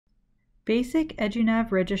Basic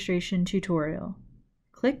Edunav registration tutorial.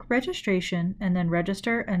 Click Registration and then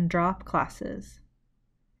Register and Drop Classes.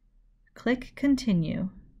 Click Continue.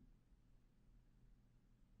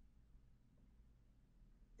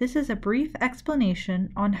 This is a brief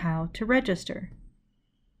explanation on how to register.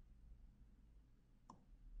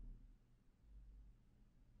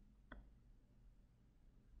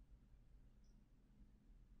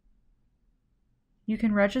 You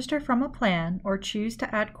can register from a plan or choose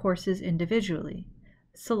to add courses individually.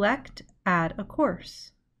 Select Add a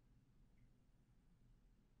Course.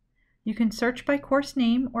 You can search by course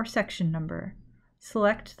name or section number.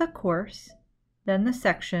 Select the course, then the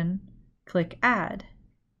section, click Add.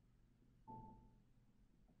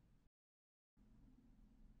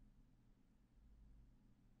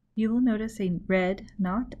 You will notice a red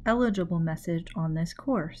Not Eligible message on this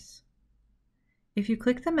course. If you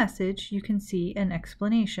click the message, you can see an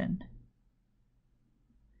explanation.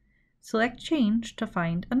 Select Change to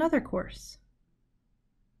find another course.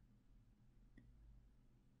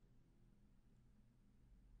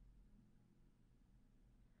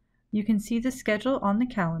 You can see the schedule on the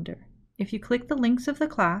calendar. If you click the links of the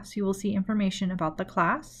class, you will see information about the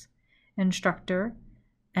class, instructor,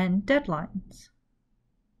 and deadlines.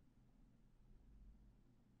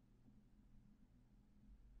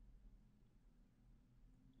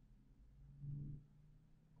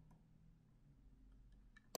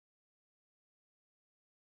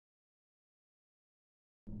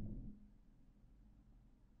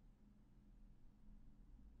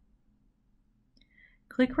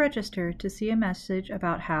 Click Register to see a message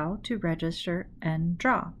about how to register and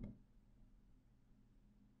drop.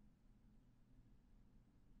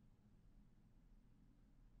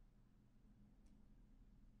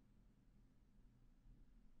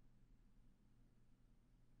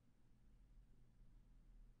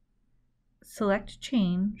 Select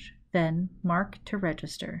Change, then Mark to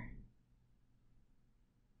Register.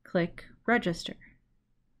 Click Register.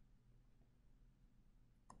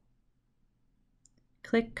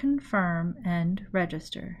 Click Confirm and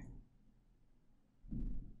Register.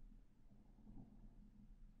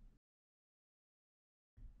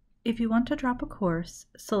 If you want to drop a course,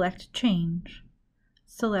 select Change.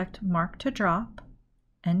 Select Mark to Drop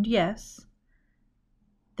and Yes,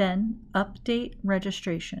 then Update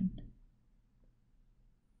Registration.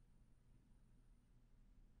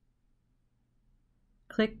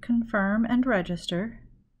 Click Confirm and Register.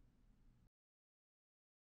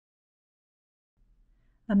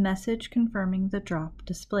 A message confirming the drop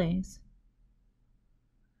displays.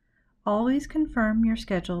 Always confirm your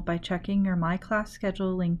schedule by checking your My Class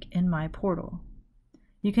Schedule link in My Portal.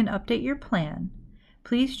 You can update your plan.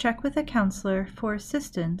 Please check with a counselor for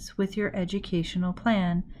assistance with your educational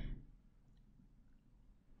plan.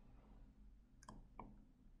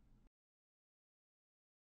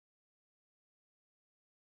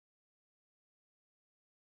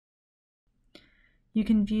 You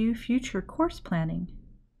can view future course planning.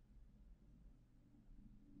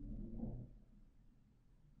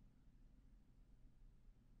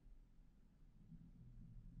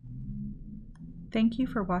 Thank you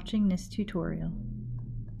for watching this tutorial.